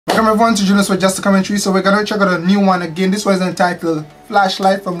Welcome everyone to Agrosuede Just a Commentary. So we're gonna check out a new one again. This one is entitled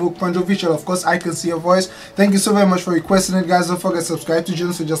Flashlight from Official. Of course, I can see your voice. Thank you so very much for requesting it, guys. Don't forget to subscribe to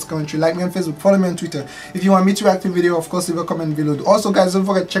Agrosuede Just a Commentary. Like me on Facebook, follow me on Twitter. If you want me to react to video, of course, leave a comment below. Also, guys, don't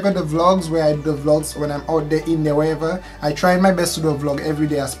forget check out the vlogs where I do the vlogs when I'm out there, in there, wherever. I try my best to do a vlog every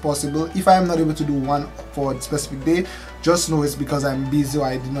day as possible. If I am not able to do one for a specific day, just know it's because I'm busy or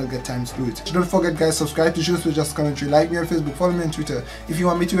I did not get time to do it. Don't forget, guys, subscribe to Agrosuede Just a Commentary. Like me on Facebook, follow me on Twitter. If you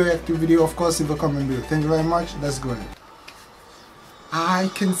want me to react to video, of course, leave a comment below. Thank you very much. Let's go ahead.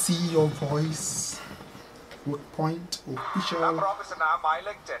 I can see your voice. Workpoint Official.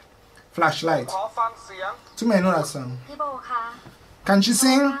 Flashlight. To me, I know that song. Can she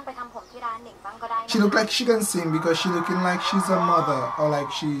sing? She look like she can sing because she looking like she's a mother or like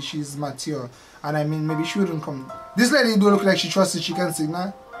she's mature. And I mean, maybe she wouldn't come. This lady do look like she trusts that she can sing,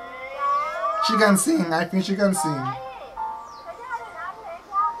 nah? She can sing. I think she can sing.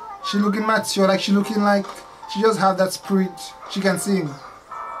 She looking mature, like she looking like she just have that spirit. She can sing.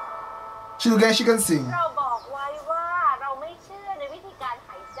 She look like she can sing.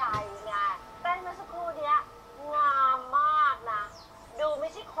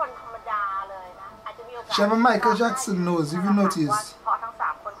 She have a Michael Jackson nose, if you notice.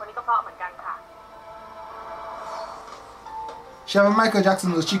 She have a Michael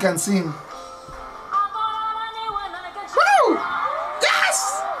Jackson nose, she can sing. Woo!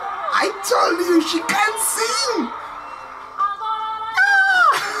 Yes! I told you she can sing! Ah!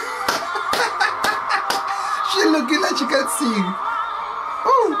 She looking like she can sing.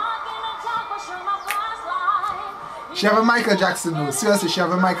 Ooh. She have a Michael Jackson nose. Seriously, she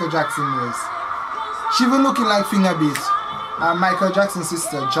have a Michael Jackson nose. She even looking like Fingerbeat. Michael Jackson's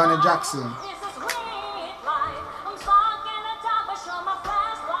sister, Janet Jackson.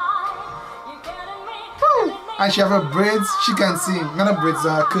 Woo. And she have her braids, she can sing. Not her braids,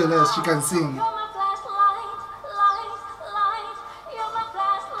 her curlers, she can sing.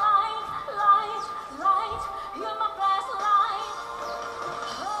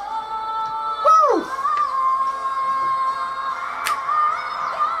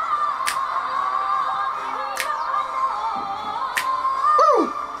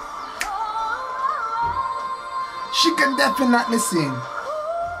 She can definitely sing.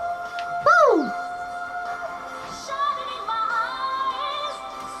 Woo!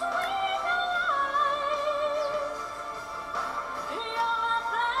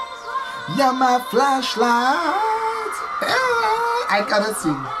 You're my flashlight. I gotta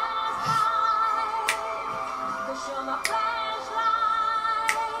sing.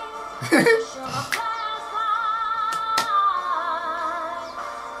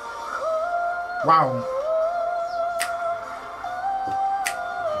 Wow.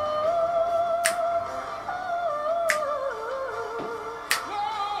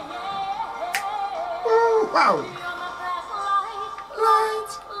 Wow.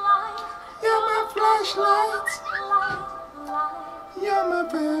 Light, you're my flashlight. You're my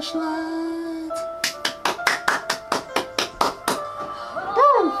flashlight.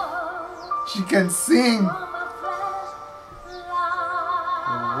 Woo. She can sing.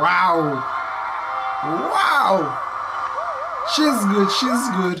 Wow. Wow. She's good. She's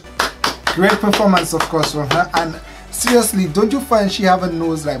good. Great performance, of course, from her. And seriously, don't you find she have a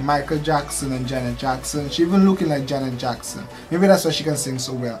nose like Michael Jackson and Janet Jackson? She even looking like Janet Jackson. Maybe that's why she can sing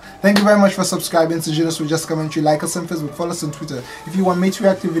so well. Thank you very much for subscribing to Agrosuede Just a Commentary. Like us on Facebook, follow us on Twitter. If you want me to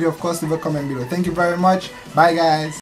react to video, of course, leave a comment below. Thank you very much. Bye, guys.